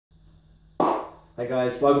Hey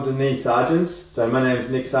guys, welcome to Knee Sergeants. So my name is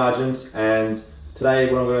Nick Sargent, and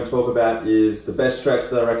today what I'm going to talk about is the best stretch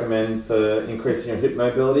that I recommend for increasing your hip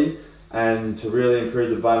mobility and to really improve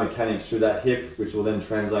the biomechanics through that hip, which will then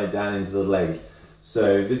translate down into the leg.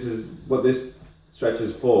 So this is what this stretch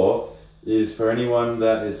is for anyone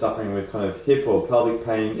that is suffering with kind of hip or pelvic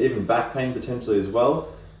pain, even back pain potentially as well,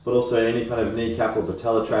 but also any kind of kneecap or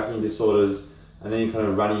patella tracking disorders and any kind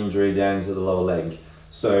of running injury down to the lower leg.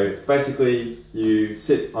 So basically you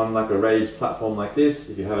sit on like a raised platform like this.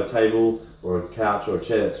 If you have a table or a couch or a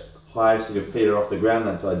chair that's high so your feet are off the ground,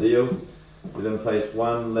 that's ideal. You then place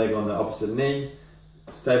one leg on the opposite knee,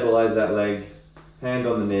 stabilize that leg, hand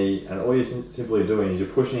on the knee, and all you're simply doing is you're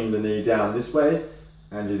pushing the knee down this way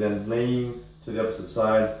and you then lean to the opposite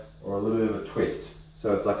side or a little bit of a twist.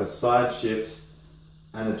 So it's like a side shift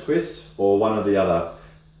and a twist, or one or the other.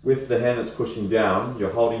 With the hand that's pushing down,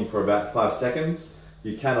 you're holding for about 5 seconds.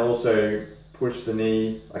 You can also push the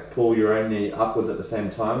knee, like pull your own knee upwards at the same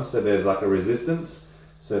time, so there's like a resistance.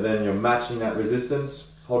 So then you're matching that resistance,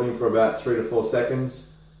 holding for about 3 to 4 seconds,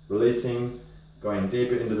 releasing, going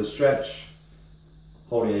deeper into the stretch,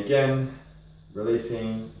 holding again,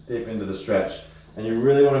 releasing, deep into the stretch. And you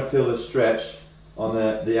really want to feel the stretch on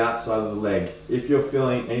the outside of the leg. If you're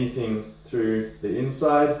feeling anything through the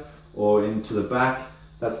inside or into the back,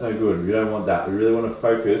 that's no good. We don't want that. We really want to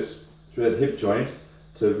focus through that hip joint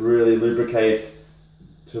to really lubricate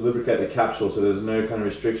the capsule, so there's no kind of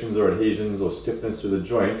restrictions or adhesions or stiffness through the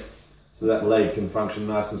joint, so that leg can function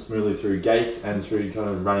nice and smoothly through gait and through kind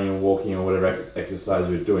of running and walking or whatever exercise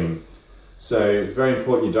you're doing. So it's very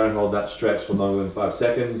important you don't hold that stretch for longer than 5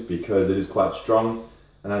 seconds because it is quite strong.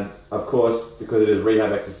 And then, of course, because it is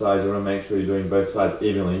rehab exercise, you want to make sure you're doing both sides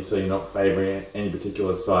evenly so you're not favoring any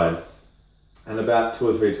particular side. And about 2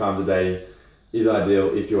 or 3 times a day is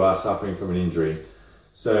ideal if you are suffering from an injury.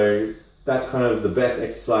 So that's kind of the best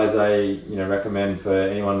exercise I recommend for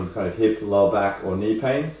anyone with kind of hip, lower back or knee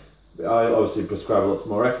pain. I obviously prescribe lots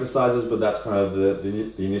more exercises, but that's kind of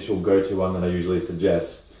the initial go-to one that I usually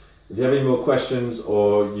suggest. If you have any more questions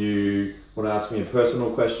or you want to ask me a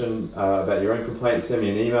personal question about your own complaint, send me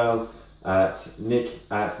an email at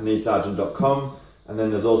nick@kneesargent.com. And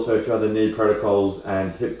then there's also a few other knee protocols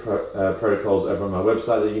and hip protocols over on my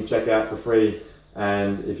website that you can check out for free.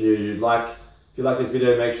 And if you like this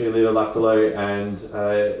video, make sure you leave a like below. And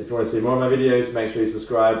if you want to see more of my videos, make sure you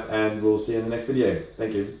subscribe, and we'll see you in the next video.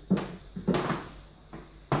 Thank you.